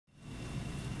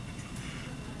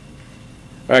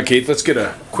All right, Keith, let's get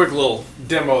a quick little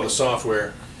demo of the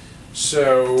software.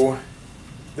 So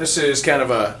this is kind of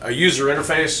a user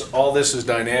interface. All this is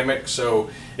dynamic, so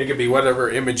it could be whatever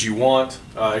image you want.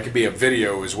 It could be a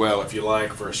video as well if you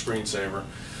like for a screensaver.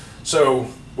 So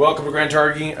welcome to Grand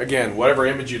Targhee. Again, whatever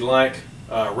image you'd like.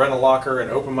 Rent a locker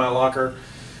and open my locker.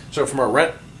 So from our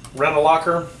rent a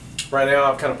locker, right now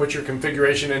I've kind of put your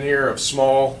configuration in here of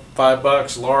small,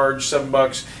 $5, large,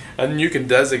 $7, and you can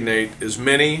designate as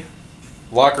many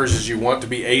lockers as you want to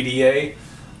be ADA,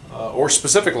 or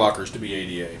specific lockers to be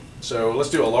ADA. So let's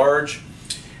do a large,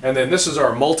 and then this is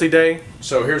our multi-day.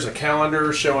 So here's a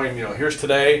calendar showing, here's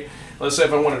today. Let's say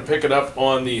if I wanted to pick it up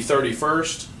on the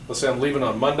 31st, let's say I'm leaving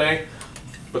on Monday,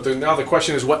 but now the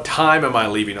question is, what time am I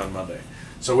leaving on Monday?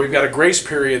 So we've got a grace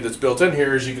period that's built in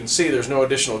here. As you can see, there's no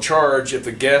additional charge. If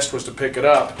the guest was to pick it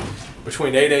up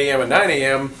between 8 a.m. and 9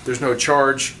 a.m., there's no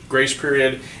charge, grace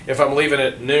period. If I'm leaving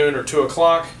at noon or 2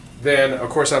 o'clock, then of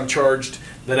course I'm charged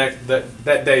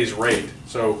that day's rate.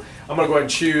 So I'm going to go ahead and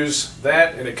choose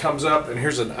that, and it comes up, and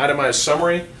here's an itemized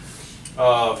summary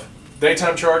of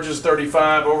daytime charges,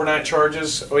 35, overnight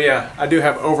charges. Oh yeah, I do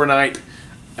have overnight,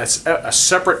 a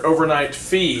separate overnight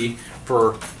fee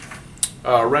for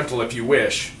rental if you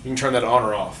wish. You can turn that on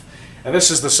or off. And this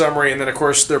is the summary, and then of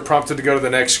course they're prompted to go to the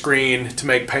next screen to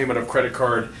make payment of credit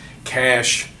card,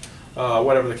 cash,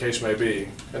 whatever the case may be.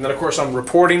 And then of course on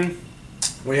reporting,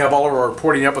 we have all of our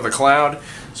reporting up in the cloud,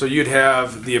 so you'd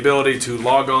have the ability to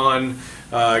log on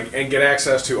and get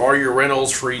access to all your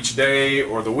rentals for each day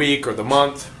or the week or the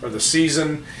month or the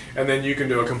season, and then you can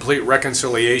do a complete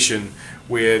reconciliation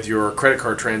with your credit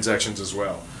card transactions as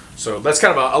well. So that's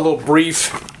kind of a little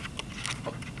brief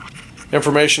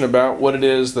information about what it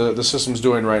is the system's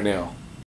doing right now.